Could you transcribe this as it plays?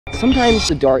sometimes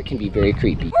the dark can be very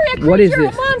creepy. What is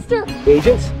this? Monster.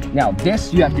 Agents, now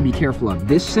this you have to be careful of.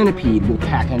 This centipede will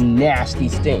pack a nasty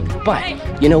sting.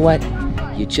 But you know what?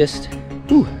 You just,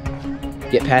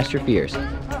 get past your fears.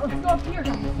 Let's go up here.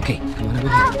 Okay, come on over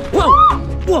here.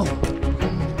 Whoa!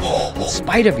 Whoa! In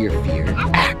spite of your fear,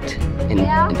 act and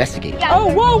investigate.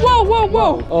 Oh,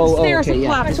 whoa. Oh, Stairs okay, and yeah.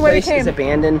 collapse. This Where we place came. is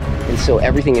abandoned, and so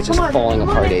everything is just falling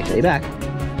apart, Agent. Stay back.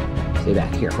 Stay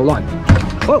back. Here, hold on.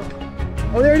 Whoa!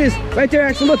 Oh, there it is. Right there,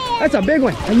 Axel. Look, that's a big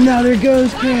one. Another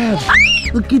ghost crab.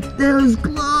 Look at those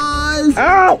claws.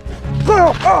 Ow!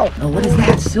 Oh, what is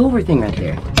that silver thing right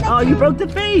there? Oh, you broke the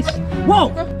face.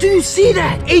 Whoa! Do you see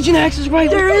that? Agent Axe is right.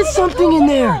 There is something in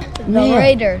there. The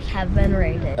raiders have been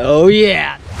raided. Oh,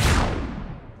 yeah.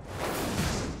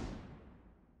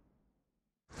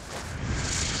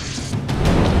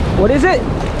 What is it?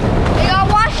 They got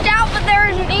washed out, but there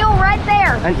is an eel right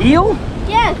there. An eel?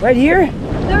 Yes. Right here?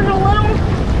 There's a little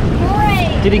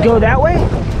gray. Did he go that way?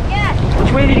 Yes.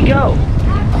 Which way did he go?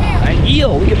 Out there. An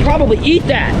eel. We could probably eat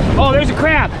that. Oh, there's a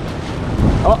crab.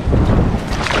 Oh.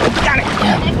 Got it.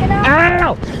 Pick it up.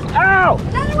 Ow! Ow!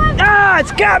 Another one. Ah,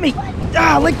 it's got me.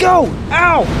 Ah, let go.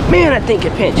 Ow. Man, that thing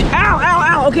could pinch.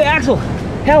 Ow. Okay, Axel.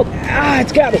 Help. Ah,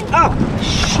 it's got me. Oh,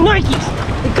 shnikes.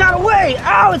 It got away.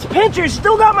 Ow, it's pinchers.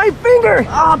 Still got my finger.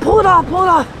 Oh, pull it off.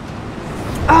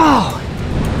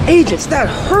 Oh, agents, that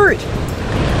hurt.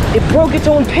 It broke its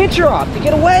own pincher off to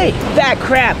get away. That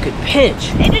crab could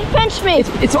pinch. It just pinched me.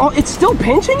 It's still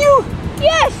pinching you?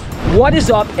 Yes. What is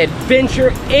up,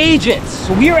 adventure agents?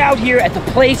 So we are out here at the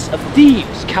place of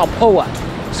thieves, Kalpoa.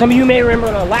 Some of you may remember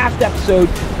in our last episode,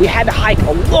 we had to hike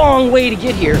a long way to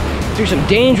get here through some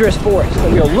dangerous forest,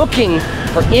 and we are looking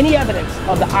for any evidence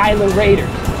of the island raiders.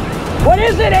 What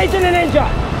is it, Agent and Ninja?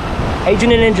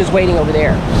 Agent and Ninja's waiting over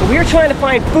there. So we are trying to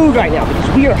find food right now because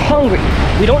we are hungry.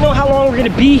 We don't know how long we're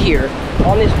gonna be here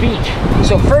on this beach.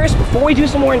 So first, before we do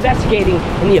some more investigating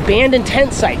in the abandoned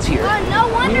tent sites here. Oh, no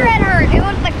wonder it hurt. It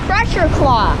was the crusher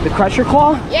claw. The crusher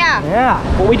claw? Yeah. Yeah.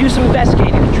 Before we do some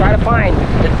investigating to try to find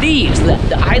the thieves, the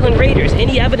island raiders,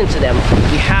 any evidence of them,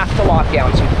 we have to lock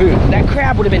down some food. That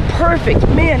crab would have been perfect.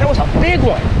 Man, that was a big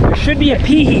one. There should be a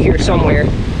peehee here somewhere.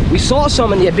 We saw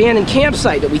some in the abandoned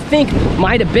campsite that we think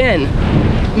might have been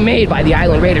made by the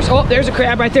island raiders. Oh, there's a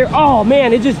crab right there. Oh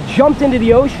man, it just jumped into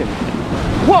the ocean.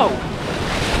 Whoa.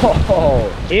 Oh,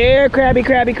 here, crabby.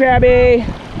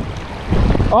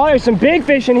 Oh, there's some big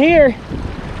fish in here.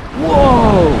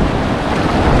 Whoa.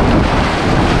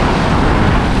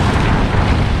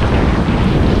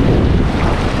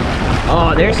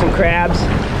 Oh, there's some crabs.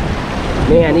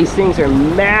 Man, these things are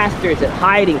masters at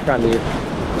hiding from you.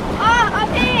 Oh, a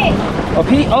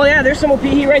pig. Oh yeah, there's some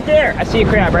opihi right there. I see a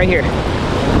crab right here.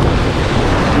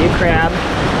 See a crab.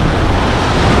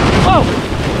 Oh!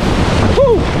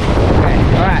 Woo! Okay,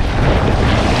 alright.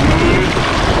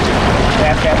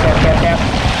 Tap.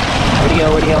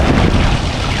 Where'd he go?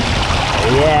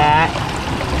 Yeah.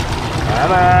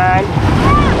 Come on.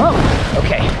 Oh,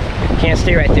 okay. Can't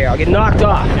stay right there. I'll get knocked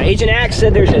off. Now, Agent Axe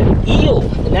said there's an eel,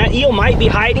 and that eel might be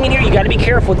hiding in here. You got to be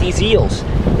careful with these eels.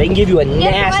 They can give you a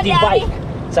nasty bite.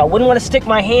 So I wouldn't want to stick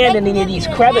my hand in any of these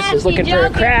crevices looking for a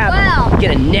crab and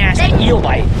get a nasty eel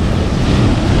bite.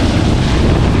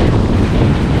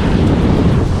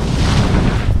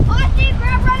 Oh, I see a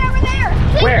crab right over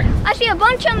there. See? Where? I see a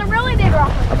bunch on the really big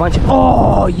rock. A bunch of,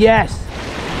 oh yes.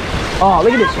 Oh,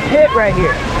 look at this pit right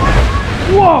here.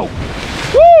 Whoa.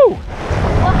 Woo.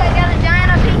 Look, I got a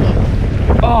giant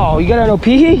opihi. Oh, you got an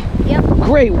opihi? Yep.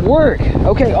 Great work.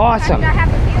 Okay, awesome.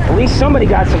 At least somebody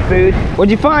got some food.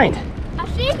 What'd you find? A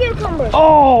sea cucumber.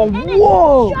 Oh, And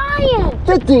whoa. it's giant.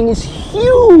 That thing is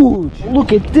huge.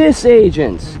 Look at this,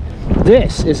 agents.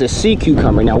 This is a sea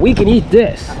cucumber. Now we can eat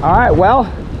this. All right,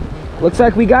 well, looks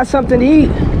like we got something to eat.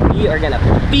 We are gonna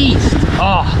feast.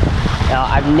 Oh, now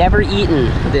I've never eaten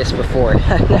this before.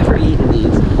 I've never eaten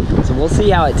these. So we'll see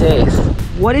how it tastes.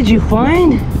 What did you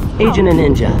find, Agent and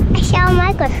Ninja? A shell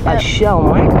microscope. A shell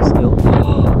microscope.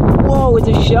 Whoa, it's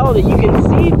a shell that you can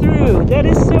see through. That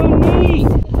is so neat.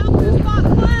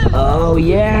 Oh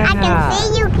yeah. I can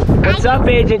see you. What's up,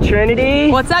 Agent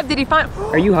Trinity? What's up? Did he find?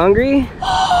 Are you hungry?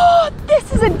 Oh,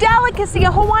 this is a delicacy,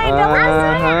 a Hawaiian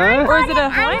delicacy. Or is it a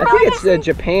Hawaiian I think it's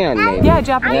Japan, maybe. Yeah,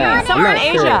 Japanese. Yeah, Somewhere I'm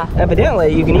in not Asia. sure.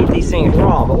 Evidently, you can eat these things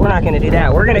raw, but we're not going to do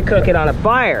that. We're going to cook it on a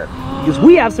fire because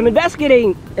we have some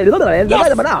investigating.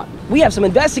 Yes. We have some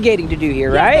investigating to do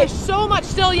here, Yes, right? there's so much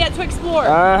still yet to explore.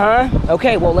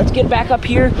 Okay, well, let's get back up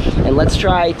here and let's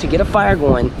try to get a fire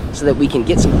going so that we can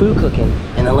get some food cooking,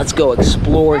 and then let's go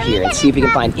explore here and see if we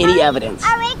can find any evidence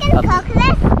Are we gonna cook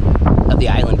this? of the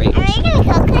island raiders. Are we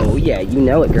gonna cook this? Oh yeah. yeah, you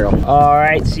know it, girl. All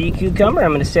right, sea cucumber,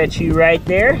 I'm gonna set you right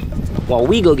there while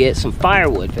we go get some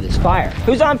firewood for this fire.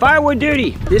 Who's on firewood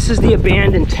duty? This is the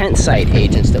abandoned tent site,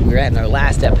 agents, that we were at in our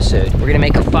last episode. We're gonna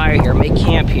make a fire here, make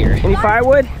camp here. Any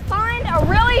firewood? Find a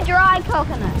really dry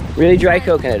coconut. Really dry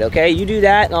coconut, okay? You do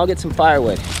that and I'll get some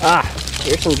firewood. Ah,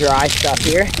 here's some dry stuff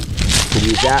here. We'll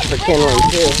use that for kindling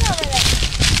too.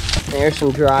 There's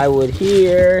some dry wood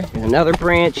here. There's another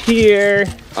branch here.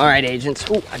 All right, agents.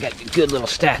 Oh, I got a good little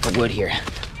stack of wood here.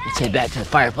 Let's head back to the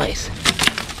fireplace.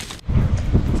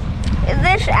 Is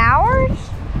this ours?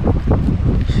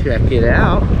 Check it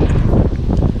out.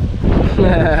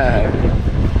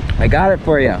 I got it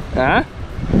for you, huh?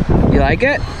 You like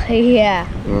it? Yeah.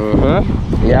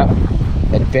 Mm-hmm. Yep.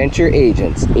 Adventure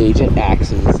Agents. Agent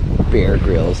Axe's Bear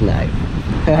Grylls knife.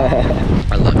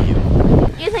 I love you.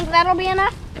 You think that'll be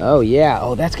enough? Oh yeah.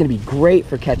 Oh, that's gonna be great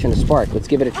for catching a spark. Let's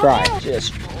give it a try.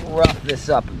 Just rough this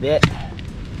up a bit.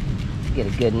 Get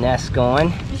a good nest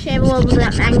going. You shave a little bit of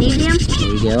that magnesium.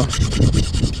 There you go.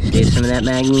 Shave some of that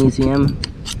magnesium.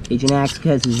 Agent Axe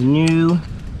has his new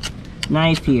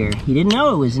knife here. You didn't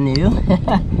know it was new.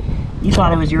 You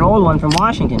thought it was your old one from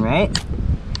Washington, right?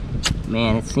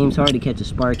 Man, it seems hard to catch a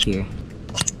spark here.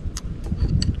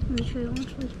 Let me show you one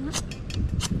like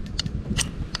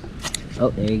that.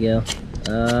 Oh, there you go.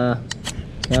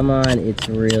 Come on. It's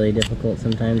really difficult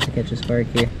sometimes to catch a spark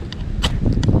here.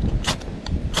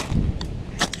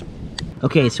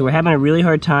 Okay, so we're having a really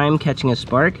hard time catching a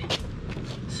spark.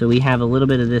 So we have a little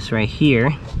bit of this right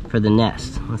here for the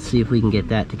nest. Let's see if we can get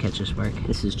that to catch a spark.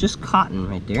 This is just cotton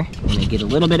right there. I'm gonna get a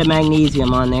little bit of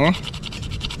magnesium on there.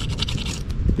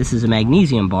 This is a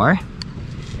magnesium bar.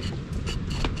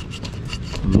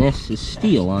 And this is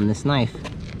steel on this knife.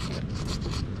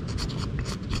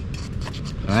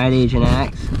 All right, Agent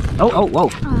Axe. Oh, whoa.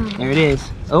 There it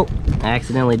is. Oh, I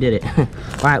accidentally did it. All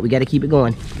right, we gotta keep it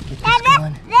going. Get this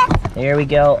going. There we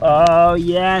go. Oh,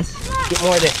 yes. Get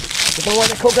more of this. Get more of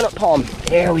the coconut palm.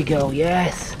 There we go,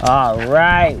 yes. All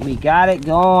right, we got it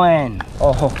going.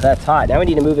 Oh, that's hot. Now we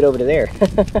need to move it over to there.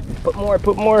 Put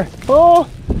more. Oh,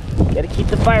 gotta keep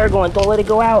the fire going. Don't let it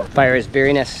go out. Fire is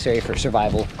very necessary for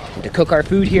survival and to cook our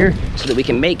food here so that we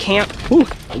can make camp. Whew,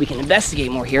 and we can investigate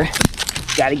more here.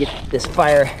 Gotta get this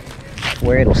fire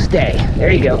where it'll stay.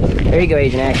 There you go. There you go,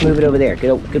 Agent Axe. Move it over there.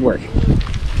 Good work.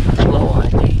 Low on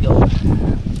it. There you go.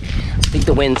 I think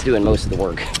the wind's doing most of the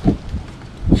work.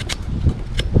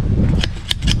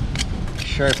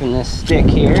 Sharpen this stick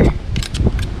here.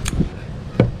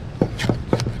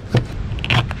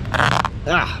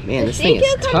 Ah, man, this thing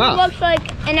is tough. Looks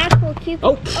like an actual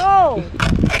cucumber. Oh!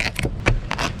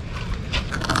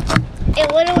 It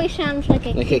literally sounds like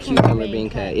a cucumber being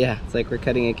cut. Yeah, it's like we're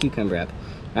cutting a cucumber up.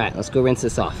 All right, let's go rinse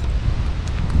this off.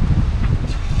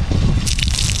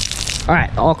 All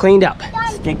right, all cleaned up.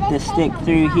 Stick the stick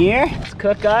through here. Let's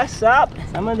cook us up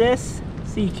some of this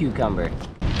sea cucumber.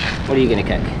 What are you gonna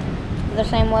cook? The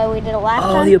same way we did it last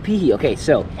time. Oh, the opihi. Okay,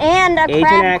 so and a Agent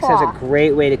crab Axe claw. has a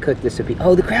great way to cook this opihi.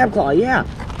 Oh, the crab claw, yeah.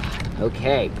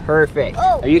 Okay, perfect.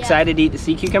 Oh, are you excited to eat the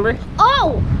sea cucumber?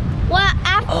 Oh! Well,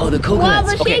 after, oh, the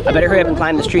coconuts. Okay, I better hurry up and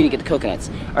climb this tree to get the coconuts.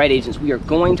 All right, agents, we are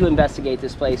going to investigate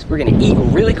this place. We're gonna eat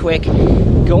really quick,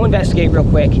 go investigate real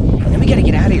quick, and then we gotta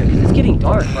get out of here because it's getting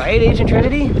dark, right, Agent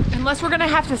Trinity? Unless we're gonna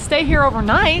have to stay here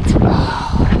overnight.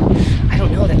 I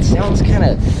don't know, that sounds kind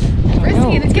of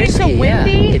risky, and it's getting so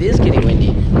windy. Yeah, it is getting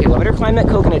windy. Okay, well, I better climb that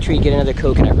coconut tree, get another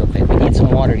coconut real quick. We need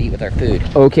some water to eat with our food.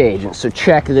 Okay, agents, so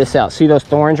check this out. See those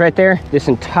thorns right there? This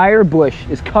entire bush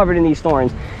is covered in these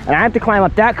thorns, and I have to climb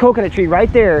up that coconut tree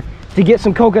right there to get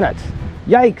some coconuts.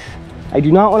 Yikes. I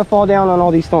do not want to fall down on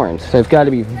all these thorns, so I've got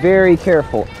to be very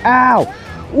careful. Ow!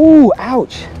 Ooh,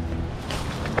 ouch.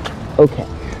 Okay.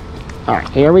 All right,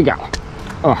 here we go.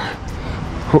 Oh.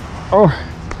 Oh.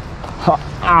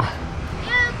 Ah.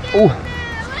 Ooh.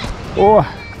 Oh.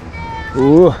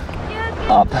 Ooh.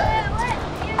 Up.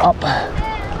 Up.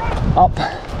 Up.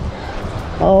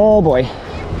 Oh boy.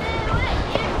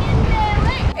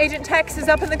 Agent Tex is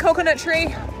up in the coconut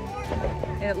tree.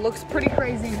 And it looks pretty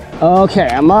crazy. Okay,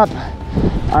 I'm up.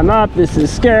 I'm up. This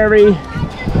is scary.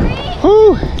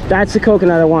 Whew. That's the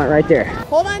coconut I want right there.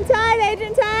 Hold on tight,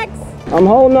 Agent Tex. I'm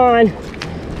holding on.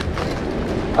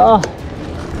 Oh.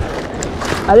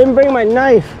 I didn't bring my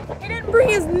knife. He didn't bring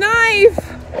his knife.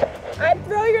 I'd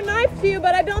throw your knife to you,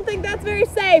 but I don't think that's very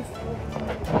safe.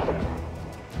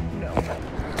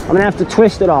 I'm gonna have to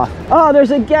twist it off. Oh, there's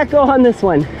a gecko on this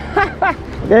one.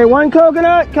 Okay, one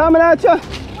coconut coming at you.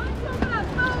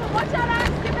 Watch out, Alex.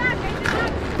 Get back, Agent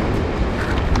Tex.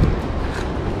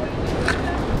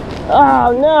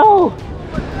 Oh no.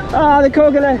 Oh, the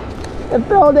coconut. It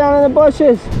fell down in the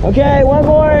bushes. Okay, one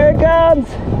more, here it comes.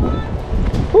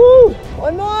 Woo!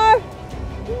 One more.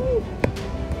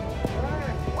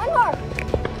 One more.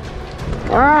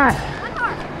 All right. One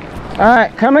more. All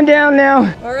right, coming down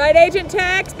now. All right, Agent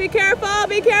Tex, be careful,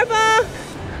 be careful.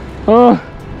 Oh,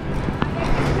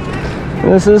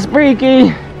 this is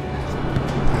freaky.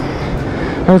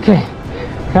 Okay,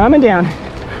 coming down.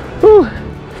 Woo.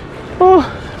 Oh,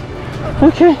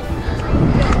 okay.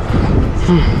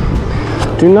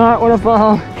 Do not want to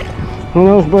fall in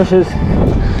those bushes.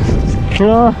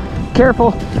 Oh,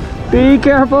 careful. Be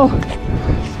careful.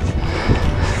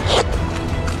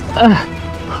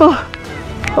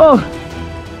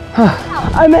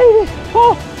 I made it.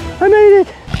 Oh, I made it.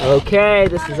 Okay,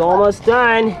 this is almost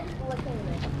done.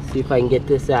 Let's see if I can get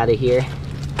this out of here.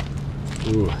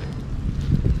 Ooh.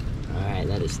 All right,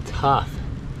 that is tough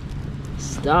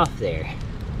stuff there.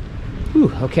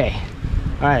 Whew, okay.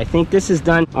 All right, I think this is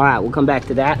done. All right, we'll come back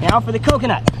to that. Now for the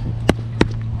coconut.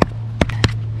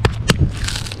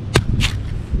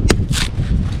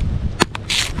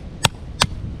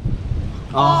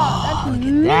 Oh, look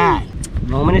at that.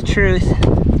 Moment of truth.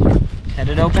 Cut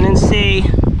it open and see.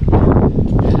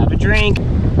 Have a drink.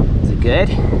 Is it good?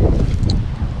 A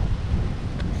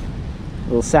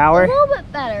little sour? A little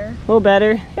bit better. A little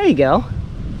better. There you go.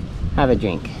 Have a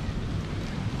drink.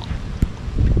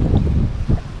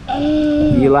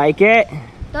 You like it?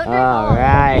 Don't drink All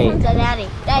right. Some to Daddy.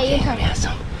 Daddy, you Let me turn. have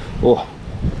some. Oh.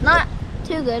 Not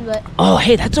too good, but Oh,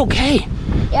 hey, that's okay.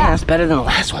 Yeah, that's better than the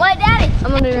last one. what, Daddy?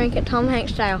 I'm gonna drink it Tom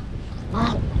Hanks style.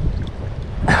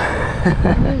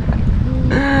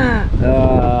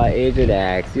 Agent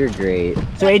Axe, you're great.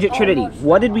 So Agent Trinity,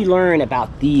 what did we learn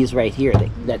about these right here?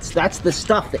 That's the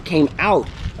stuff that came out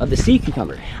of the sea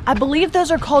cucumber. I believe those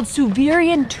are called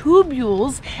Suverian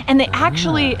tubules, and they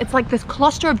actually, it's like this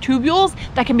cluster of tubules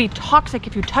that can be toxic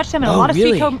if you touch them, and a lot of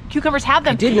really? sea cucumbers have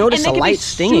them. I did notice and a light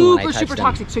stinging when I touched super them.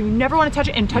 toxic, so you never want to touch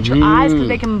it and touch your eyes because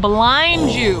they can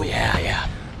blind you. Oh, yeah, yeah.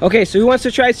 Okay, so who wants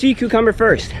to try sea cucumber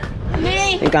first?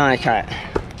 Me. I think I'm gonna try it.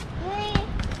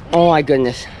 Oh my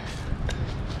goodness.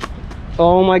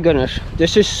 Oh my goodness.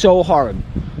 This is so hard.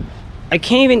 I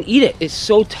can't even eat it. It's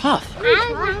so tough.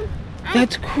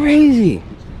 That's crazy.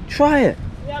 Try it.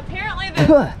 Yeah, apparently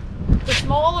the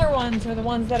smaller ones are the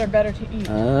ones that are better to eat.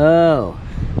 Oh,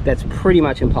 that's pretty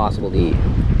much impossible to eat.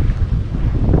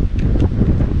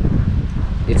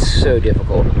 It's so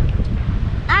difficult.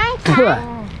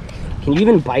 Can you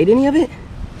even bite any of it?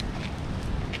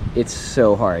 It's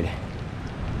so hard.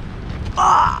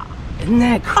 Ah, isn't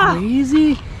that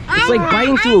crazy? It's like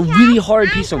biting through a really hard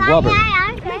piece of rubber.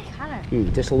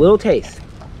 Just a little taste.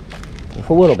 Just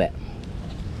a little bit.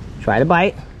 Try to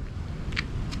bite.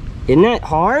 Isn't that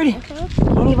hard?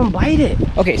 Can't even bite it.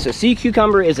 Okay, so sea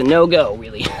cucumber is a no-go,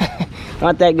 really.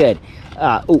 Not that good.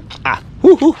 Hot.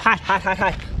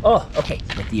 Oh, okay,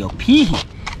 get the opihi.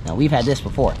 Now, we've had this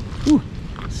before. Ooh,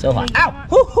 so hot. Ow!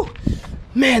 Ooh,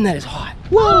 man, that is hot.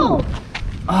 Whoa!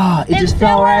 Oh, it just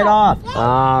fell right off.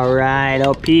 All right,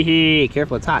 opihi.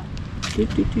 Careful, it's hot. Ooh,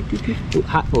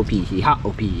 hot opihi, hot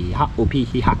opihi, hot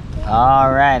opihi, hot.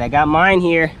 All right, I got mine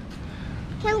here.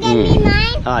 Come get me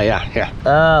mine. Oh, yeah, here.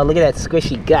 Oh, look at that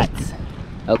squishy guts.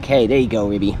 Okay, there you go,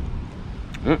 Ruby.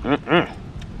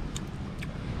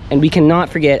 And we cannot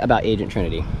forget about Agent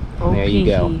Trinity. There you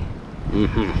go.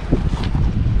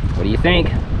 What do you think?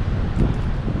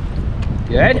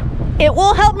 Good? It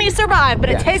will help me survive, but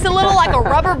it tastes a little like a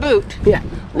rubber boot. Yeah,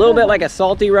 a little bit like a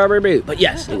salty rubber boot, but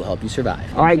yes, it will help you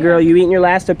survive. All right, girl, you eating your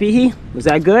last opihi? Was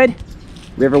that good?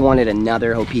 River wanted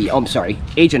another opihi. Oh, I'm sorry.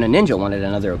 Agent and Ninja wanted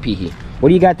another opihi. What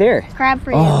do you got there? Crab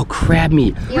for you. Oh, crab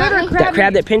meat. That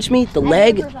crab that pinched me, the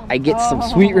leg, I get some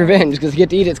sweet revenge because I get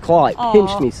to eat its claw. It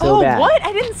pinched me so bad. Oh, what?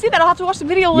 I didn't see that. I'll have to watch the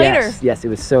video later. Yes, it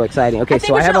was so exciting. Okay, I think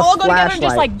so we I have should a all go together and flashlight.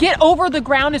 just like get over the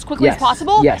ground as quickly as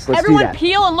possible. Yes, let's do Everyone that.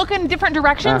 peel and look in different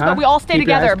directions, but we all stay Keep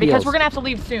your together eyes because peeled. we're gonna have to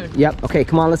leave soon. Yep, okay,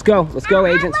 come on, let's go. Let's go,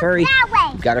 agents, hurry.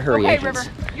 You gotta hurry, Okay, agents.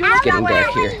 River. You It's look getting that way.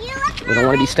 dark here. We don't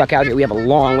want to be stuck out here. We have a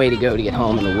long way to go to get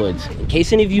home in the woods. In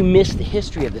case any of you missed the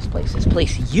history of this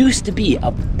place used to be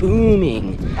a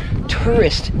booming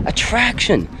tourist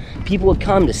attraction. People would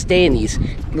come to stay in these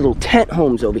little tent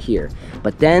homes over here.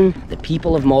 But then the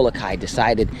people of Molokai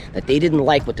decided that they didn't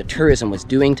like what the tourism was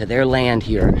doing to their land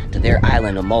here, to their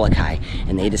island of Molokai,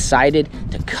 and they decided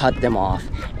to cut them off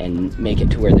and make it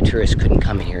to where the tourists couldn't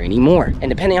come here anymore. And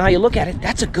depending on how you look at it,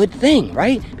 that's a good thing,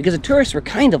 right? Because the tourists were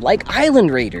kind of like island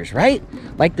raiders, right?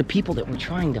 Like the people that we're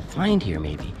trying to find here,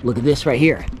 maybe. Look at this right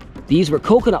here. these were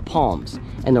coconut palms.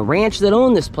 And the ranch that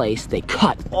owned this place, they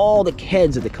cut all the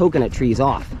heads of the coconut trees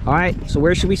off. All right, so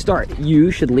where should we start?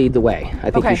 You should lead the way. I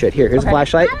think you should. Here's a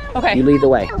flashlight. Okay. You lead the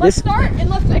way. Let's start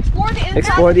and let's explore the inside.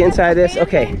 Explore the inside of this.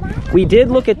 Okay. We did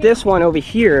look at this one over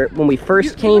here when we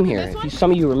first came here. If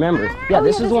some of you remember. Yeah,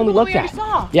 this is the one we looked at.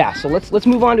 Yeah, so let's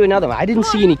move on to another one. I didn't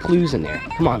see any clues in there.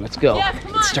 Come on, let's go. Yes,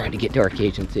 come on. It's starting to get dark,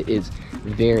 agents. It is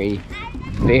very,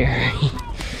 very...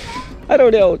 I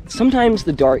don't know. Sometimes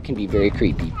the dark can be very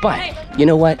creepy, but you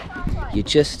know what? You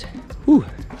just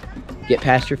get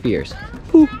past your fears.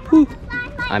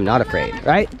 I'm not afraid,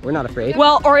 right? We're not afraid.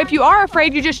 Well, or if you are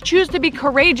afraid, you just choose to be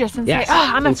courageous and say, oh,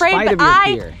 I'm afraid, but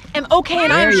I am okay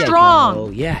and I'm strong. Oh,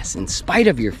 yes, in spite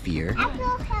of your fear,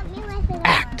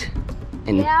 act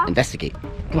and investigate.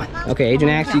 Come on. Okay,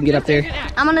 Agent Axe, you can get up there.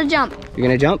 I'm gonna jump. You're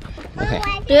gonna jump? Okay.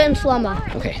 Do it in slow-mo.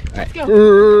 Okay, all right.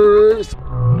 Let's go.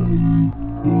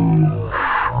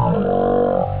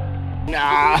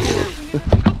 Nah. All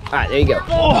right, there you go.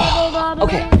 Oh.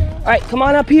 Okay. All right, come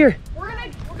on up here. We're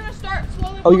gonna start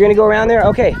slowly. Oh, you're gonna go around there?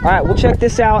 Okay. All right, we'll check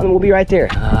this out and we'll be right there.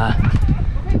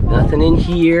 Nothing in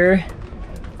here.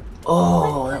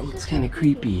 Oh, that looks kind of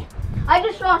creepy. I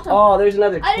just saw something. Oh, there's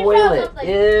another toilet.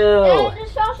 Ew. I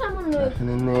just saw someone move. Nothing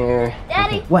in there.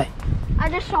 Daddy. Okay. What? I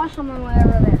just saw someone way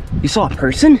over there. You saw a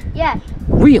person? Yes.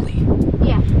 Really?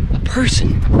 Yes. A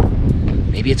person?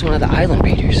 Maybe it's one of the island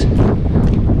raiders.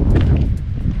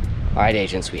 All right,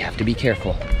 agents, we have to be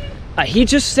careful. He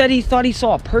just said he thought he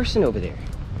saw a person over there.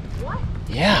 What?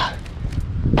 Yeah.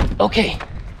 Okay.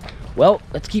 Well,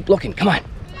 let's keep looking. Come on.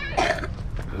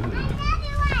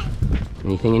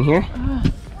 Anything in here?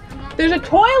 There's a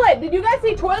toilet. Did you guys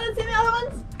see toilets in the other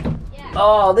ones? Yeah.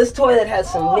 Oh, this toilet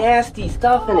has some nasty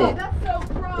stuff in it. That's so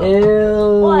gross.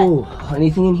 Ew. What?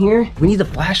 Anything in here? We need the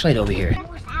flashlight over here.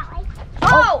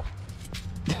 Oh!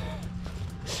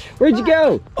 Where'd you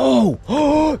go?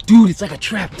 Oh, dude, it's like a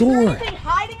trap door. Anything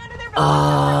hiding under there?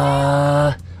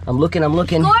 I'm looking.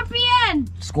 Scorpion!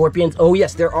 Scorpions. Oh,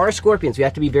 yes, there are scorpions. We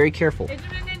have to be very careful. Agent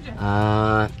and Ninja.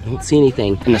 I don't see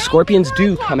anything. And the scorpions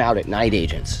do come out at night,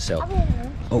 agents. So,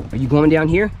 oh, are you going down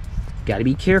here? Gotta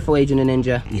be careful, Agent and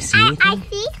Ninja. You see anything? I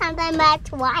see something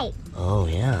that's white. Oh,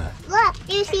 yeah. Look,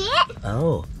 do you see it?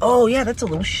 Oh, yeah, that's a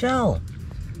little shell.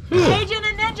 Agent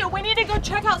and Ninja, we need to go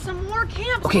check out some more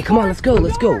camps. Okay, come on, let's go.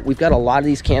 We've got a lot of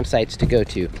these campsites to go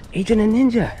to. Agent and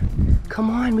Ninja, come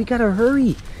on, we gotta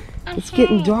hurry. It's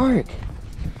getting dark.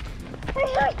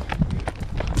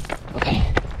 Okay.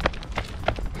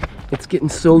 It's getting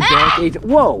so dark, Agent.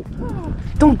 Whoa!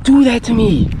 Don't do that to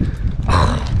me.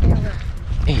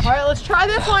 Agent. All right, let's try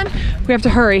this one. We have to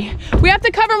hurry. We have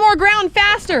to cover more ground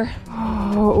faster.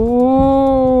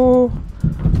 Oh,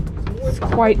 it's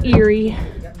quite eerie.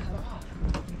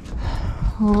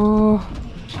 Oh,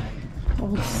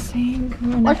 old sink.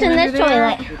 What's in this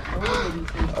toilet?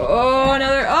 Oh,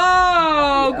 another.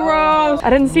 Oh, gross.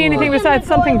 I didn't see anything besides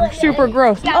something super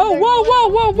gross.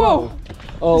 Oh, whoa.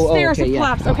 Oh, Stairs okay,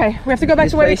 collapsed. yeah. Okay, we have to go back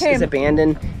This to where we place came. is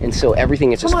abandoned, and so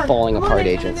everything is just falling apart,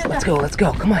 Agent agents. Ninja. Let's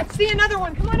go, come on. See another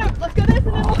one. Come on up. Let's go this and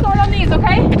then we'll start on these,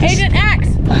 okay? Agent Axe.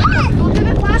 We'll do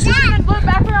this last one and then look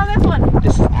back around this one.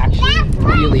 This is actually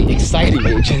really exciting,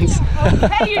 agents.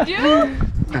 Hey, you do?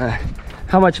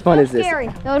 How much fun is this? Scary.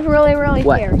 That was really, really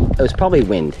What? scary. It was probably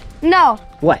wind. No.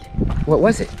 What? What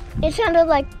was it? It sounded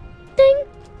like ding,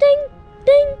 ding,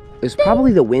 ding. It was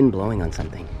probably the wind blowing on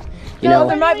something. You No, know,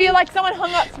 there might be like someone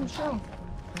hung up some shells.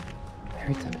 I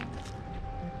heard something.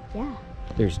 Yeah.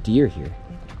 There's deer here.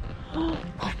 Oh,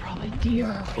 probably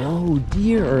deer. Oh,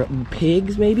 deer or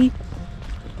pigs maybe?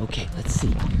 Okay, let's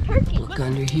see. Turkey. Look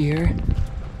under here.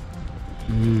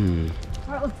 All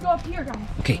right, let's go up here, guys.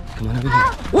 Okay, come on over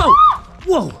here. Whoa!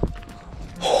 Whoa!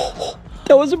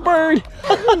 That was a bird!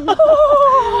 Oh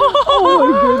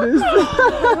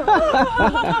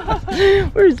my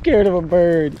goodness. We're scared of a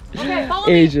bird. Okay, follow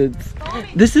me. Agents.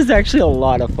 This is actually a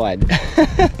lot of fun.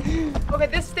 Okay,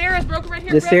 this stair is broken right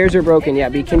here. The stairs are broken, yeah.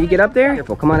 But can you get up there?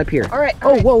 Careful, come on up here. All right.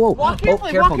 Oh, whoa. Walk Oh,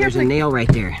 carefully, careful, walk there's a carefully. nail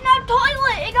right there. No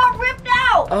toilet. It got ripped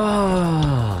out.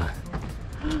 Oh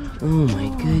my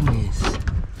goodness.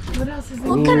 What else is in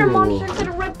What kind of Ooh. monster could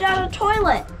have ripped out a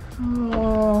toilet?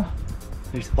 Oh.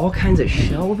 There's all kinds of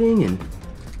shelving and...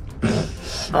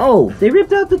 Oh, they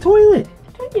ripped out the toilet.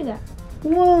 Don't do that.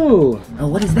 Whoa. Oh,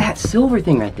 what is that silver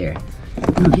thing right there?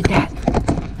 Ooh, get that.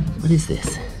 What is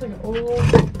this? It's like an old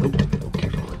Oh,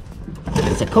 careful.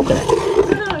 It's a coconut.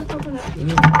 coconut.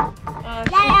 Daddy,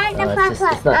 I have the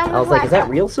flashlight. It's not, I was like, is that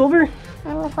real silver? I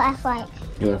have a flashlight.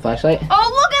 You want a flashlight?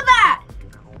 Oh, look at that!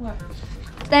 What?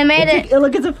 They made it.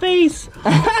 Look, it's a face.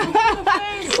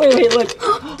 Wait, look.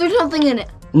 There's something in it.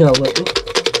 No, look.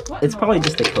 It's probably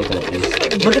just the coconut juice.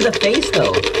 Look at the face,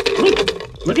 though.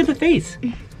 Look at the face.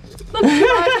 Look,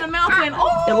 the mouth in.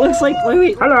 Oh! It looks like,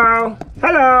 wait. Hello.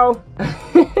 Hello.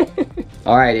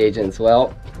 All right, agents.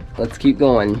 Well, let's keep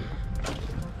going. Go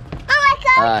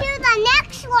to the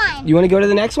next one. You want to go to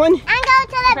the next one? And go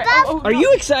to the boat. Are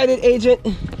you excited, Agent?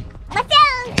 Let's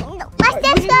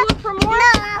just go. Look for more.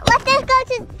 No, let's just go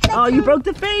to the Oh, you broke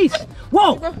the face.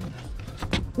 Whoa.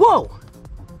 Whoa.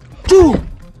 Dude.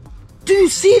 Do you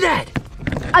see that?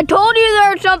 I told you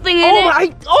there was something in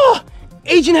it. Oh,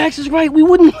 Agent Axe is right. We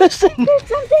wouldn't listen.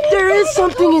 There is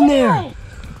something in there.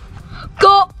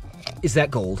 Go. Is that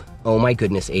gold? Oh my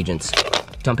goodness, agents.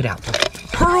 Dump it out.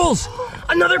 Pearls.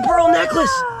 Another pearl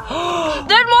necklace.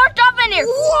 There's more stuff in here.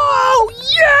 Whoa,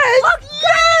 yes. Look,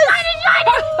 yes. Shine it, shine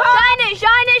it. Shine it,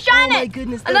 shine it, shine it. Oh my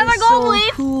goodness, that Another is gold so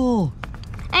leaf. cool.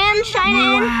 And shine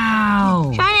it in.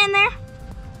 Wow. Shine it in there.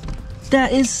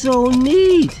 That is so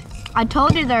neat. I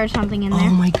told you there was something in there. Oh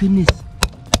my goodness.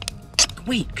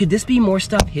 Wait, could this be more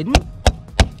stuff hidden?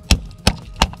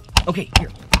 Okay, here.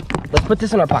 Let's put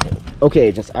this in our pocket. Okay,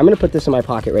 agents, I'm gonna put this in my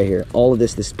pocket right here. All of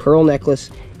this pearl necklace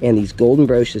and these golden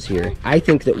brooches here. I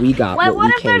think that we got what we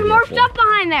if came there's here more for. stuff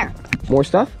behind there? More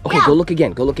stuff? Okay, Yeah. go look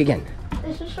again, go look again.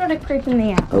 This is sort of creeping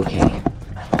me out. Okay,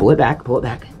 pull it back, pull it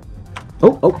back.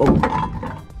 Oh.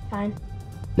 Fine.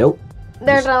 Nope.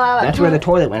 There's a lot. That's where the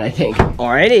toilet went, I think. All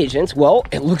right, agents, well,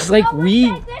 it looks like we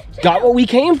got what we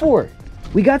came for.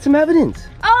 We got some evidence.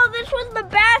 Oh, this was the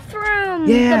bathroom.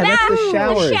 Yeah, that's the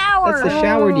shower. The shower. That's the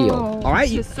shower deal. All right,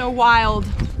 This is so wild.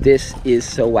 this is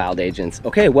so wild, agents.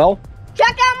 Okay, well,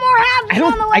 Check out more houses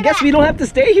on the way I guess back. we don't have to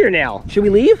stay here now. Should we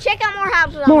leave? Check out more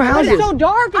houses. More on the way houses. It's so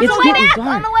dark. back. It's On the way getting back.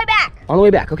 dark. On the way back. On the way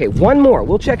back. Okay, one more.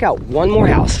 We'll check out one more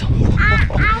house.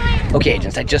 Okay,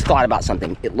 agents, I just thought about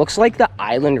something. It looks like the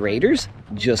Island Raiders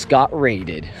just got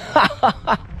raided.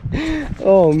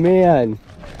 Oh, man.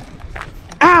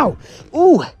 Ow!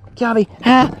 Ooh, Kiawe.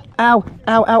 Ah, ow,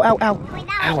 ow, ow, ow, ow.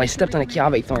 Ow, I stepped on a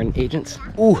Kiawe thorn, agents.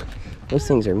 Ooh, those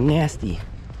things are nasty.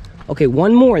 Okay,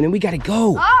 one more, and then we gotta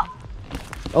go.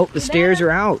 Oh, the stairs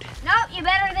are out. No, you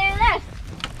better do this.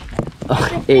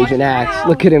 Oh, Agent Axe,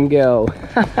 look at him go.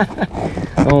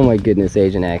 Oh my goodness,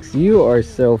 Agent Axe, you are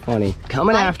so funny.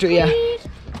 Coming after you.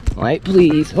 Light,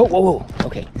 please. Oh, whoa, whoa.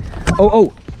 Okay.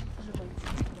 Oh.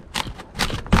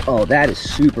 Oh, that is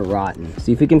super rotten.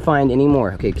 See if we can find any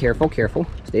more. Okay, careful, careful.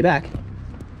 Stay back.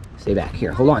 Stay back.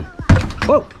 Here, hold on.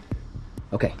 Whoa.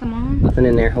 Okay. Come on. Nothing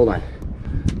in there. Hold on.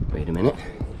 Wait a minute.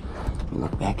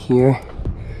 Look back here.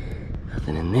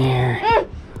 Nothing in there.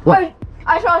 What?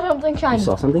 I saw something You shiny.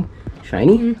 saw something?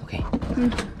 Shiny? Okay.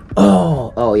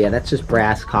 Oh, yeah, that's just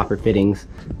brass copper fittings.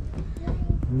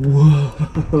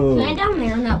 Whoa. Is down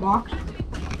there in that box?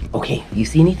 Okay, you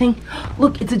see anything?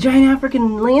 Look, it's a giant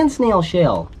African land snail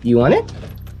shell. You want it?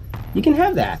 You can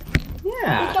have that.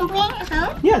 Yeah. Can bring it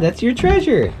home? Yeah, that's your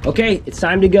treasure. Okay, it's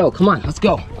time to go. Come on, let's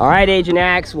go. All right, Agent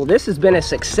Axe. Well, this has been a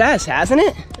success, hasn't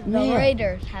it? The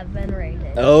Raiders have been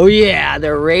raided. Oh, yeah,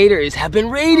 the Raiders have been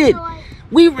raided.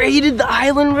 We raided the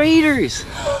Island Raiders.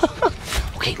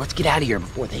 Okay, let's get out of here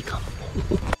before they come.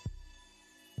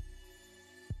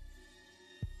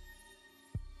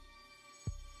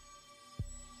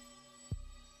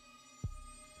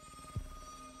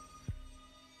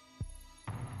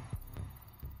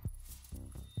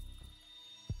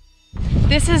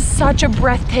 This is such a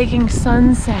breathtaking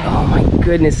sunset. Oh my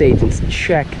goodness, agents,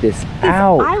 check this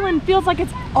out. Island feels like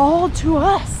it's all to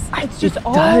us. It's just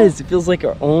all. It does. It feels like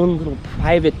our own little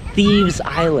private Thieves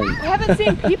Island. I haven't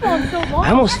seen people in so long.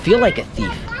 I almost feel like a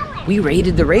thief. We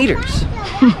raided the Raiders.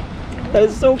 That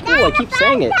is so cool. I keep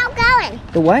saying it. Still going.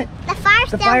 The what? The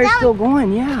fire's The still fire's going. still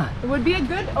going, yeah. It would be a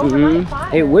good overnight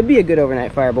fire. It would be a good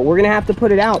overnight fire, but we're gonna have to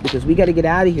put it out because we gotta get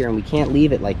out of here and we can't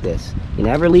leave it like this. You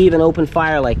never leave an open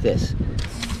fire like this.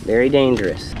 Very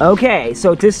dangerous. Okay,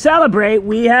 so to celebrate,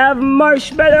 we have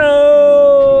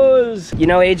marshmallows! You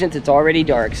know, agents, it's already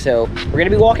dark, so we're gonna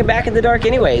be walking back in the dark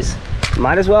anyways.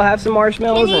 Might as well have some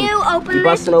marshmallows. Can you and open this?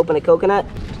 busting open a coconut.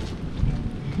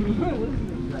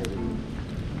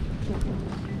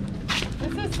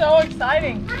 This is so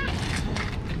exciting.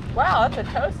 Wow, that's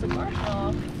a toasted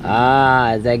marshmallow.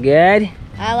 Ah, is that good?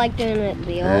 I like doing it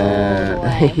the old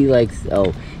way. He likes,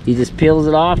 he just peels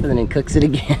it off and then he cooks it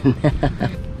again.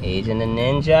 Agent the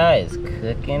Ninja is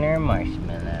cooking her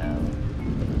marshmallow.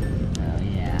 Oh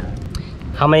yeah.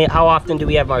 How often do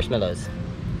we have marshmallows?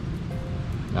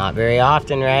 Not very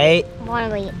often, right?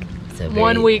 1 week. So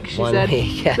 1 week, she said.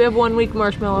 Week, yeah. We have 1 week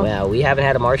marshmallow. Well, we haven't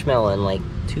had a marshmallow in like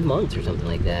 2 months or something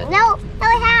like that. No, we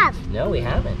have. No, we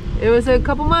haven't. It was a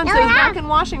couple months. No, It was we back have. in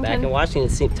Washington. Back in Washington,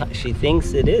 she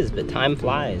thinks it is, but time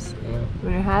flies. Yeah.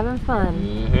 When you're having fun.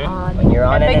 When you're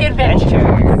on an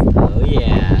adventure. Oh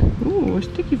yeah. Ooh,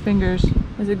 sticky fingers.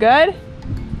 Is it good?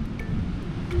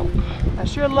 I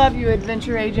sure love you,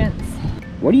 adventure agents.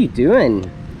 What are you doing?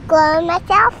 Glowing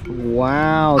myself.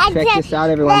 Wow, check this out,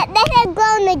 everyone. That's a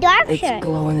glow in the dark shirt. It's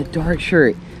glow in the dark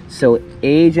shirt. So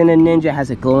Agent and Ninja has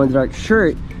a glow in the dark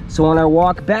shirt. So on our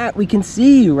walk back, we can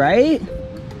see you, right?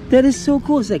 That is so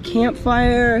cool. It's a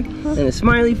campfire and a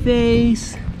smiley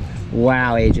face.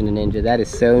 Wow, Agent and Ninja, that is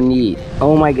so neat.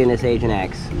 Oh my goodness, Agent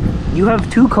X. You have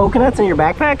 2 coconuts in your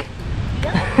backpack?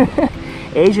 Yep.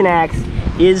 Agent X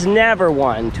is never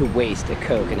one to waste a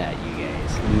coconut, you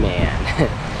guys. Man.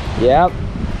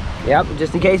 Yep,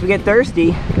 just in case we get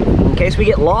thirsty, in case we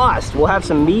get lost, we'll have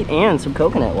some meat and some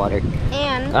coconut water.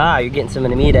 And you're getting some of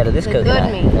the meat out of this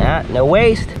coconut. Good meat. Yeah, no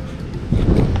waste.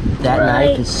 That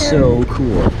knife is so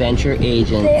cool. Adventure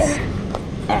Agent's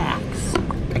axe.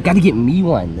 I gotta get me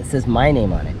one that says my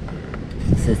name on it.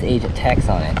 It says Agent Tex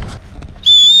on it.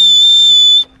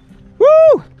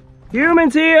 Woo!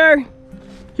 Humans here!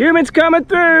 Humans coming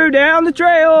through down the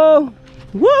trail!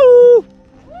 Woo!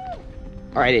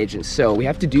 Alright, agents, so we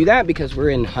have to do that because we're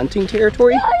in hunting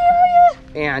territory.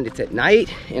 And it's at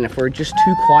night, and if we're just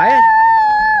too quiet,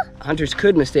 hunters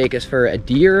could mistake us for a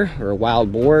deer or a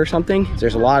wild boar or something.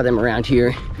 There's a lot of them around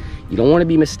here. You don't want to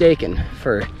be mistaken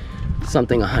for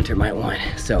something a hunter might want.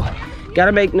 So,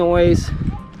 gotta make noise.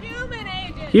 Human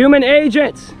agents! Human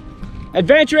agents!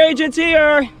 Adventure agents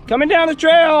here! Coming down the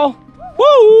trail!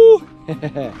 Woo!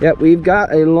 Yep, we've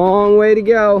got a long way to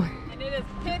go. And it is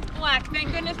pitch black.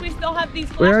 Thank goodness we still have these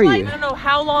Where are flashlights. you? I don't know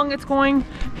how long it's going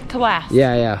to last.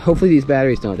 Yeah. Hopefully these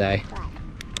batteries don't die.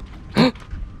 A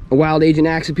wild Agent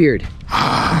Axe appeared.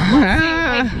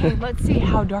 Let's see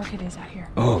how dark it is out here.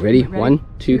 Oh, ready? 1,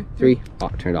 2, 3. Oh,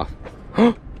 turn it off.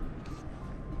 Can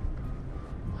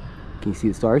you see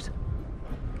the stars?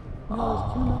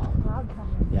 Oh.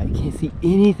 Yeah, you can't see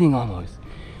anything almost.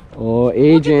 Oh,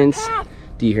 agents.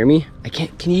 Do you hear me? I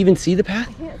can't. Can you even see the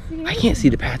path? I can't see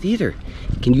the path either.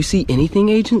 Can you see anything,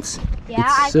 agents? yeah,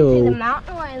 it's I so can see the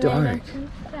mountain lion. dark.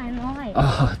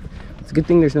 Oh, it's a good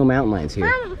thing there's no mountain lions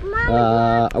here.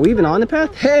 Are we even on the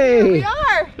path? Hey! We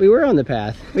are! We were on the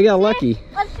path. We got lucky.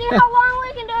 Let's see how long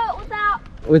we can do it without.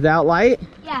 Without light?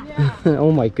 Yeah.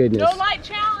 Oh my goodness. No light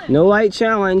challenge. No light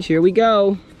challenge. Here we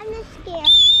go. I'm just scared.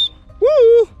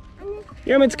 Woo!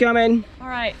 Human's coming. All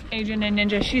right, Agent and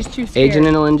Ninja, she's too scared. Agent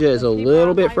and Ninja is a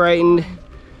little bit frightened.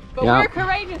 But Yeah. we're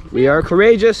courageous. We are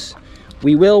courageous.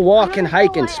 We will walk and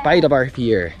hike in spite of our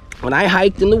fear. When I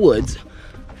hiked in the woods,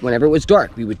 whenever it was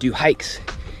dark, we would do hikes.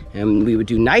 And we would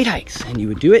do night hikes. And you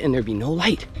would do it and there'd be no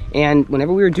light. And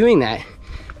whenever we were doing that,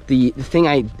 the thing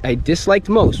I disliked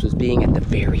most was being at the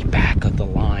very back of the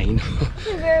line.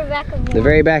 The very back of the The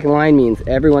very back of the line means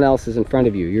everyone else is in front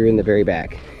of you. You're in the very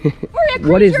back.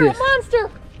 What is this? A monster.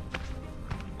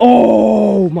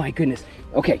 Oh my goodness.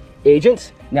 Okay,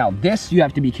 agents, now this you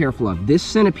have to be careful of. This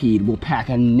centipede will pack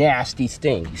a nasty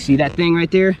sting. You see that thing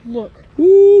right there? Look.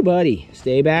 Ooh, buddy,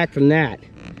 stay back from that.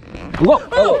 Whoa,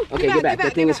 oh, okay, get get back, back.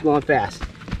 That thing is going fast.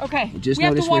 Okay, Just we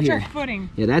have to noticed we're watch here. our footing.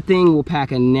 Yeah, that thing will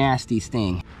pack a nasty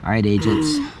sting. All right,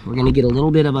 agents, we're gonna get a little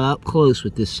bit of an up close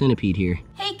with this centipede here.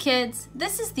 Hey kids,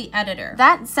 this is the editor.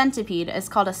 That centipede is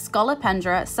called a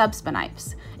Scolopendra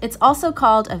subspinipes. It's also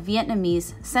called a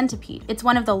Vietnamese centipede. It's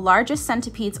one of the largest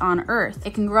centipedes on Earth.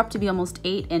 It can grow up to be almost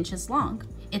 8 inches long.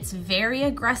 It's very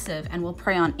aggressive and will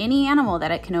prey on any animal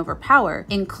that it can overpower,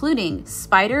 including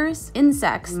spiders,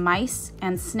 insects, mice,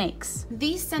 and snakes.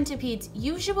 These centipedes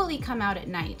usually come out at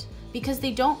night because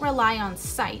they don't rely on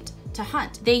sight to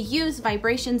hunt. They use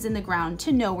vibrations in the ground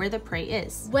to know where the prey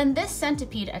is. When this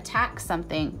centipede attacks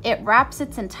something, it wraps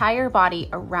its entire body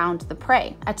around the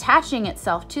prey, attaching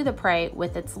itself to the prey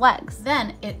with its legs.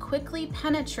 Then it quickly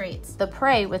penetrates the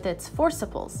prey with its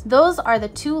forciples. Those are the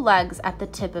 2 legs at the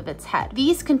tip of its head.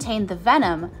 These contain the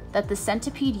venom that the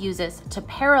centipede uses to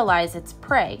paralyze its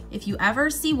prey. If you ever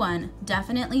see one,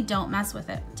 definitely don't mess with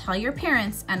it. Tell your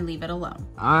parents and leave it alone.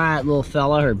 All right, little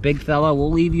fella or big fella,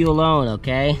 we'll leave you alone,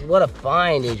 okay? What a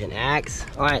find, Agent Axe.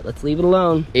 All right, let's leave it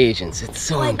alone. Agents, it's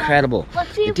so incredible.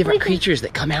 Let's see The if different we can- creatures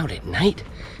that come out at night.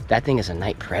 That thing is a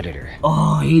night predator.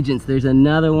 Oh, agents, there's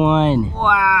another one.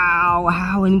 Wow,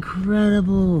 how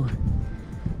incredible.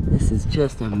 This is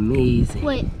just amazing.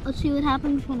 Wait, let's see what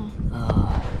happens when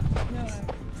I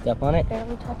Step on it.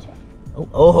 barely touch it.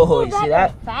 Oh, you see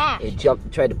that? Fast. It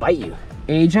tried to bite you.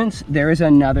 Agents, there is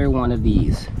another one of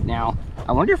these. Now,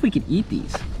 I wonder if we could eat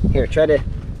these. Here, try to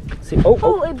see.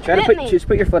 Oh, it try to bit me. just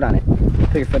put your foot on it.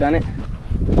 Put your foot on it.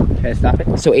 Try to stop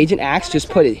it. So Agent Axe just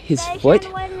put his foot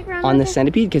on the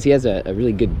centipede because he has a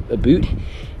really good boot.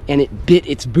 and it bit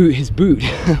his boot.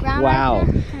 Wow.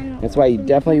 That's why you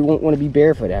definitely won't want to be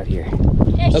barefoot out here.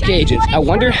 Okay, agents, I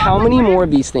wonder how many more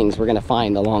of these things we're gonna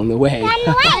find along the way.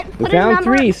 We found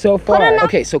 3 so far.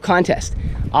 Okay, so contest.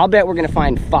 I'll bet we're gonna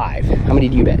find 5. How many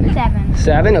do you bet? 7.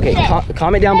 7? Okay,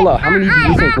 comment down below. How many do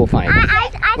you think we'll find?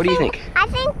 What do you think? I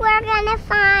think we're gonna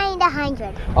find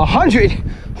 100. 100?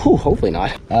 Whew, hopefully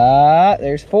not.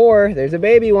 There's 4. There's a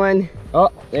baby one. Oh,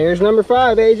 there's number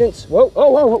 5, agents. Whoa, whoa,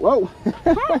 whoa,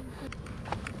 whoa.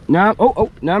 No, oh,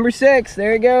 number 6.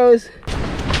 There it goes.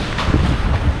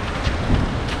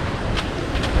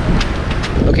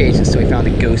 Okay, agents, so we found a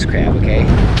ghost crab, okay?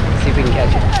 Let's see if we can catch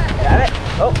it. Got it?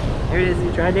 Oh, there it is.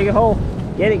 He's trying to dig a hole.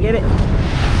 Get it, get it.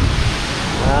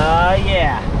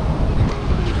 Yeah.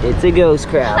 It's a ghost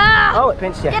crab. Oh, it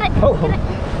pinched you. Get it. Oh.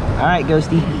 All right,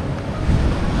 ghosty.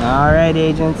 All right,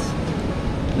 agents.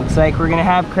 Looks like we're gonna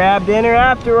have crab dinner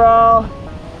after all.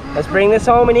 Let's bring this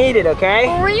home and eat it, okay?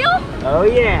 For real? Oh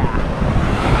yeah.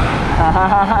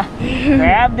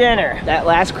 Crab dinner. That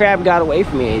last crab got away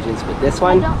from me, agents, but this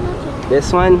one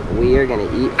we are gonna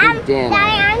eat for dinner.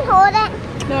 Daddy, hold it.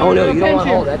 Oh no, you don't want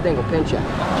to hold. That thing will pinch you.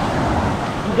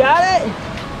 You got it?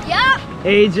 Yep.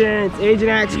 Agents, Agent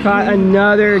Axe caught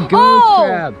another ghost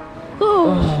crab.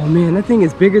 Oh man, that thing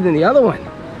is bigger than the other one.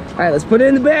 All right, let's put it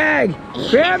in the bag.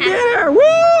 Crab dinner,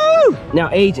 woo! Now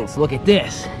agents, look at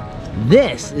this.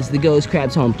 This is the ghost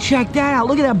crab's home. Check that out,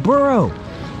 look at that burrow.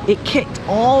 It kicked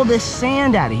all this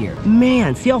sand out of here.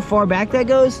 Man, see how far back that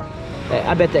goes?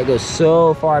 I bet that goes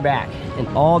so far back. And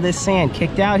all this sand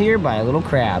kicked out here by a little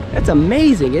crab. That's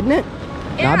amazing, isn't it?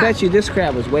 Yeah. Now, I bet you this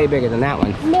crab was way bigger than that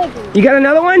one. Maybe. You got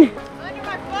another one? Under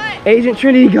my foot. Agent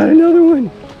Trinity got another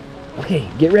one. Okay,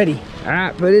 get ready. All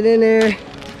right, put it in there.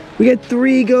 We got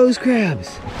 3 ghost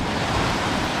crabs.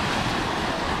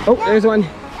 Oh, there's one.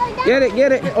 Get it,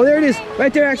 get it. Oh, there it is.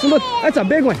 Right there, Axel. Look, that's a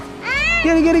big one.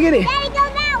 Get it, get it, get it. Daddy, go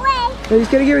that way. You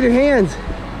just gotta get it with your hands.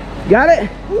 Got it?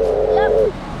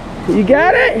 Yep. You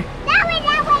got it? That way,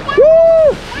 that way,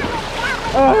 Woo!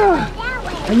 that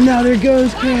way. Another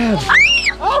ghost crab.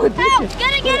 Oh, it bit you.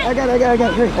 Get it, get it. I got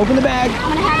it. Hurry, open the bag.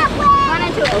 I'm gonna have it. Run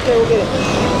into it. Okay, we'll get it.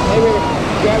 Hey, wait.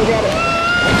 Grab it.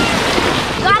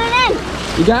 Got it in.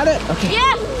 You got it? Okay.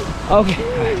 Yes. Okay.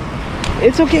 All right.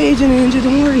 It's okay, Agent Ninja,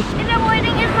 don't worry. Is it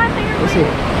bleeding? Is my finger Let's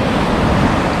bleeding?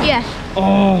 see. Yes.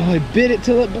 Oh, I bit it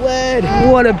till it bled.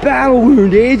 What a battle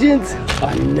wound, agents.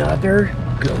 Another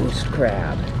ghost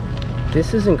crab.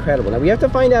 This is incredible. Now, we have to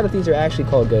find out if these are actually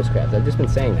called ghost crabs. I've just been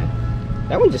saying that.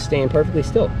 That one's just staying perfectly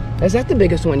still. Is that the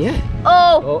biggest one yet?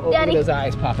 Oh, Look Daddy. at those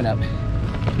eyes popping up.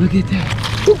 Look at that.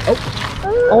 Ooh,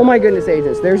 oh my goodness,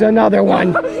 agents. There's another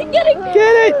one. Get it.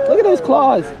 Get it. Look at those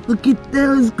claws. Look at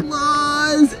those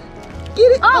claws.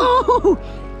 Get it. Oh.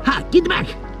 Ha, get the back.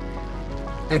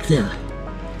 Exhale.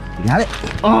 You got it?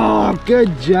 Oh,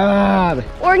 good job.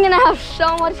 We're gonna have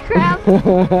so much crab.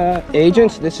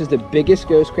 Agents, this is the biggest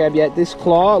ghost crab yet. This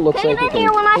claw looks Get like it in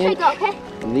here when I say go, okay?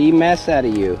 the mess out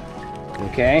of you.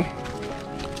 Okay?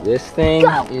 This thing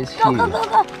is huge.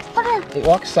 Go. Put it in. It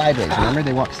walks sideways, remember?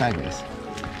 They walk sideways.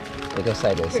 They go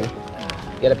sideways, see?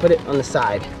 You gotta put it on the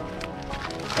side.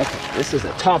 Okay, this is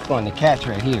a tough one to catch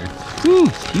right here. Whew,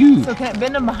 it's huge. So can it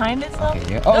bend them behind itself?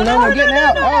 Okay, yeah. Oh, no, getting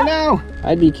out. Oh, no.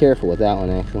 I'd be careful with that one,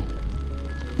 actually.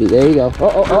 There you go.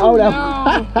 Oh, no.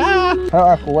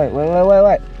 Oh,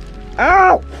 wait.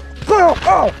 Ow!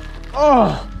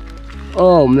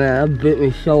 Oh, man, that bit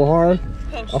me so hard.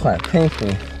 Okay, pinch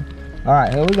me. All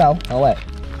right, here we go. Oh, wait.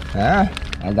 I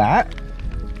got it.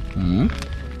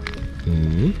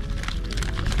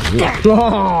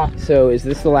 So, is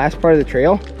this the last part of the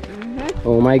trail?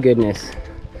 Oh, my goodness.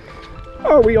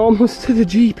 Are we almost to the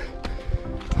Jeep?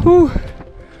 Whew.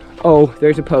 Oh,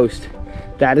 there's a post.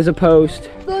 That is a post.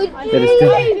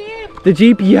 The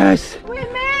Jeep, yes. We made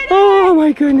it! Oh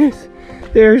my goodness.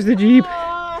 There's the Jeep.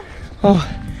 Oh,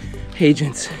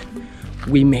 agents,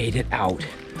 we made it out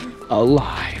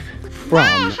alive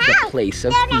from the place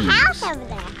of thieves.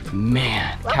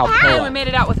 Man, And we Calpoa. made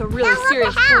it out with a really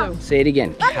serious clue. Say it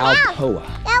again, Calpoa.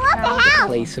 Look the house.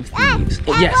 Place of thieves.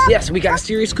 Yes, we got a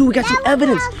serious clue. We got some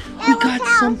evidence. We got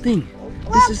something.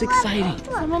 This is exciting.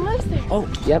 Someone lives there. Oh,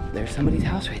 yep, there's somebody's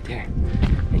house right there.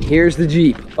 And here's the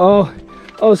Jeep. Oh,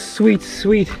 sweet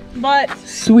Jeep. But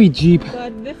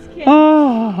this kid.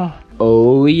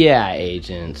 Oh yeah,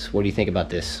 agents. What do you think about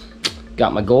this?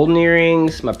 Got my golden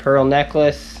earrings, my pearl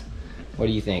necklace. What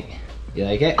do you think? You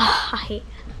like it? I hate.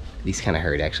 These kind of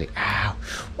hurt, actually. Ow.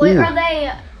 Wait, Ooh. are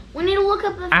they? We need to look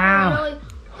up the. Ow.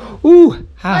 Ooh.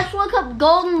 Let's look up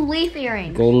golden leaf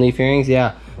earrings. Golden leaf earrings,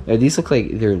 yeah. These look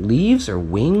like they're leaves or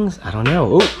wings. I don't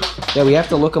know. Oh, yeah, we have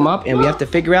to look them up and we have to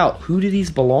figure out who do these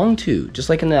belong to. Just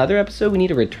like in the other episode, we need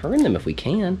to return them if we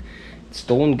can.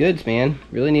 Stolen goods, man.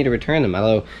 Really need to return them.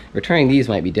 Although returning these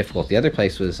might be difficult. The other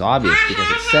place was obvious because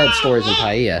it said stores in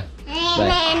Paia.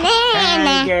 But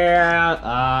hey, girl.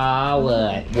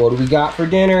 What do we got for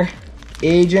dinner?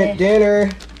 Agent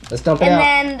dinner. Let's dump it out.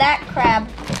 And then that crab.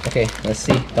 Okay, let's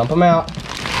see. Dump them out.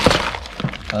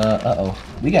 Uh-oh.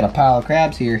 We got a pile of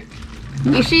crabs here.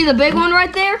 You see the big one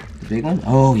right there? The big one?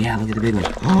 Oh, yeah, look at the big one.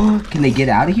 Oh, can they get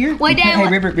out of here? Wait, Dad. Hey,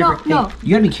 River, No. hey,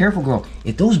 you gotta be careful, girl.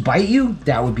 If those bite you,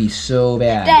 that would be so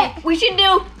bad. Dad, we should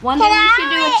do one day. We should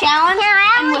do a challenge,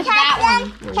 and with that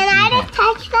one. Can I just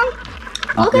touch them?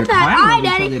 Look at that eye,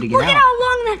 Daddy. Look at how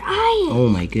long that eye is. Oh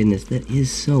my goodness, that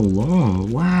is so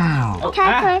long. Wow.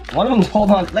 One of them's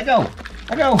hold on. Let go.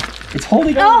 Let go. It's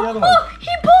holding on to the other one. Oh, he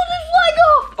pulled his leg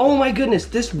off. Oh my goodness,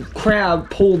 this crab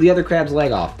pulled the other crab's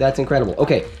leg off. That's incredible.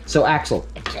 Okay, so Axel.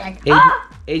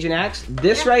 Agent Axe,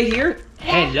 this right here.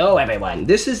 Hello, everyone.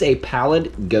 This is a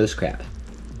pallid ghost crab.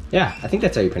 Yeah, I think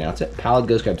that's how you pronounce it. Pallid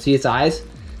ghost crab. See its eyes?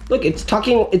 Look, it's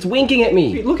tucking, it's winking at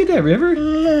me. Look at that, River.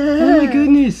 Oh my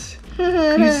goodness.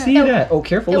 You see that? Oh,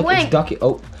 careful. Look, it's ducking.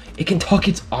 Oh, it can tuck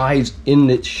its eyes in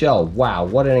its shell. Wow,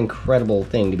 what an incredible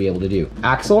thing to be able to do.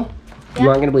 Axel, you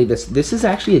aren't going to believe this. This is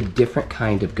actually a different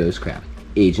kind of ghost crab.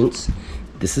 Agents,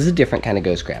 this is a different kind of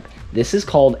ghost crab. This is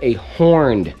called a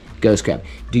horned ghost crab.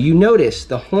 Do you notice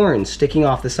the horns sticking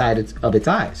off the side of its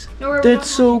eyes? That's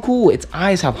so cool. Its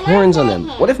eyes have horns on them.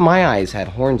 What if my eyes had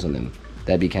horns on them?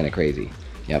 That'd be kind of crazy.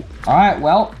 Yep. All right,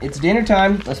 well, it's dinner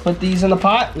time. Let's put these in the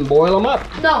pot and boil them up.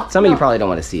 No. Some of you probably don't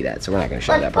want to see that, so we're not going to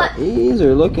show that part. These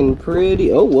are looking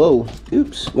pretty. Oh, whoa.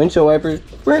 Oops. Windshield wipers.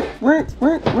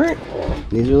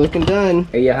 These are looking done.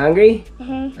 Are you hungry?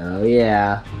 Oh,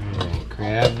 yeah. All right,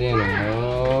 crab dinner.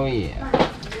 Oh, yeah.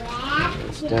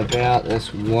 Let's dump out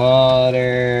this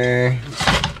water.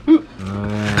 All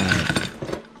right.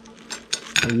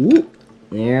 Whoop.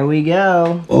 There we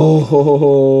go.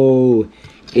 Oh,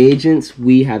 agents,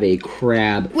 we have a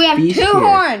crab. We have feast two here.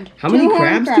 horned. How many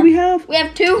crabs do we have? We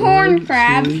have two horned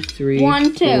crabs. 2, 3,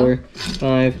 One, 2. 4,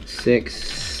 5, 6,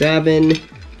 7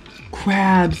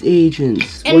 crabs,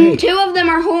 agents. And Wait. 2 of them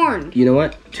are horned. You know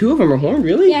what? 2 of them are horned,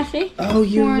 really? Yeah, see? Oh,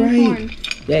 you're right.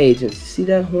 Yeah, agents, see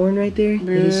that horn right there? It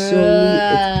is so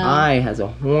neat. Its eye has a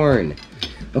horn.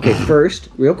 Okay, first,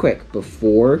 real quick,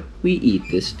 before we eat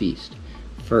this feast,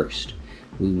 first,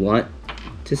 we want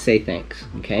to say thanks,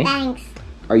 okay? Thanks.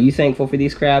 Are you thankful for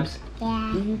these crabs?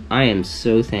 Yeah. I am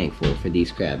so thankful for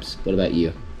these crabs. What about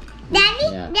you? Daddy?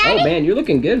 Yeah. Daddy? Oh man, you're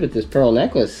looking good with this pearl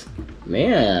necklace.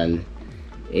 Man,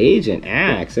 Agent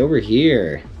Axe over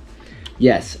here.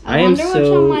 Yes, I am wonder what's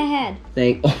so on my head.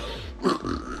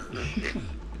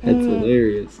 That's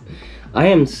hilarious. I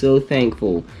am so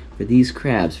thankful for these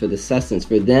crabs, for the sustenance,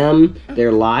 for them,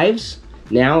 their lives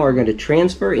now are going to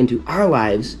transfer into our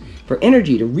lives for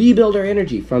energy, to rebuild our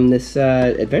energy from this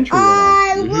adventure. Look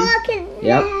at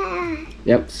that.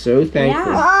 Yep, so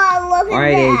thankful. Oh, look at All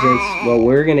right, that. agents. Well,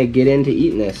 we're gonna get into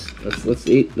eating this. Let's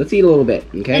eat. Let's eat a little bit,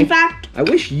 okay? In fact, I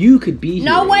wish you could be here.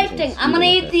 no agents, wasting. I'm gonna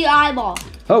eat the eyeball.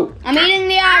 Oh. I'm eating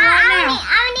the eye right now.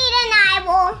 I'm eating an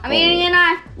eyeball. I'm eating an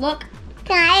eye. Look.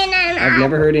 Can I eat an eyeball? I've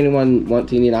never heard anyone want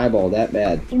to eat an eyeball that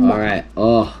bad. All right.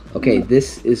 Oh, okay.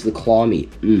 This is the claw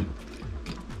meat.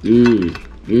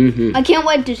 I can't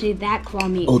wait to see that claw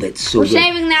meat. Oh, that's so We're good.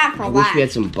 saving that for I wish last. we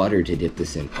had some butter to dip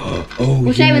this in. Oh,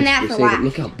 We're saving that for last.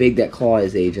 Look how big that claw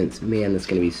is, agents. Man, that's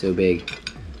gonna be so big.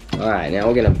 All right, now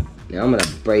I'm gonna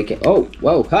break it. Oh,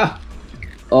 whoa, ha!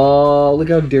 Oh, look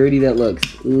how dirty that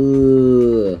looks.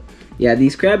 Ugh. Yeah,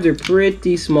 these crabs are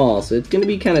pretty small, so it's gonna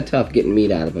be kind of tough getting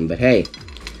meat out of them. But hey,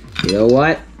 you know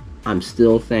what? I'm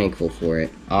still thankful for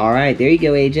it. All right, there you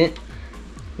go, agent.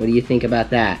 What do you think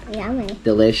about that? Yummy.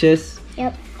 Delicious?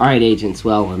 Yep. All right, agents.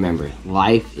 Well, remember,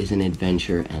 life is an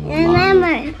adventure, and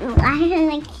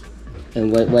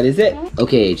And what is it?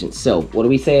 Okay, agents. So, what do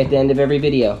we say at the end of every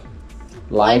video?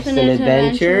 Life's an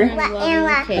adventure,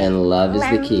 and love is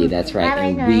the key. That's right.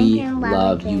 And we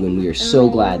love you, and we are so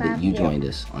glad that you joined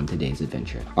us on today's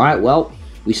adventure. All right. Well,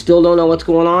 we still don't know what's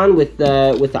going on with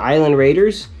the Island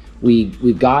Raiders.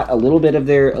 We've got a little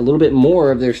bit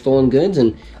more of their stolen goods,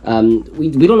 and we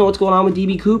don't know what's going on with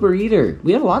DB Cooper either.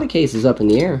 We have a lot of cases up in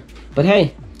the air, but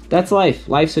hey, that's life.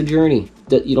 Life's a journey.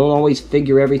 You don't always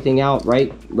figure everything out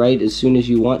right as soon as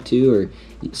you want to, or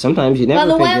sometimes you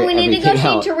never figure everything out. By the way, we need to go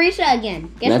see Teresa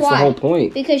again. Guess that's why? the whole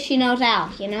point. Because she knows Al,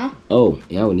 you know? Oh,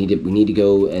 yeah, we need to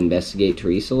go investigate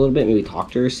Teresa a little bit. Maybe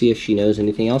talk to her, see if she knows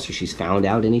anything else, or she's found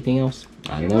out anything else.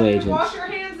 I don't know, agents. Wash your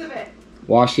hands of it.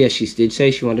 Yes, she did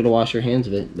say she wanted to wash her hands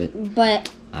of it, but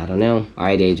I don't know. All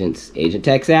right, agents. Agent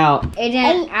Tech's out.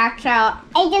 Agent acts out.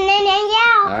 Agent Trinity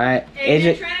out. All right.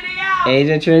 Agent Trinity out.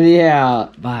 Agent Trinity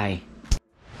out. Bye.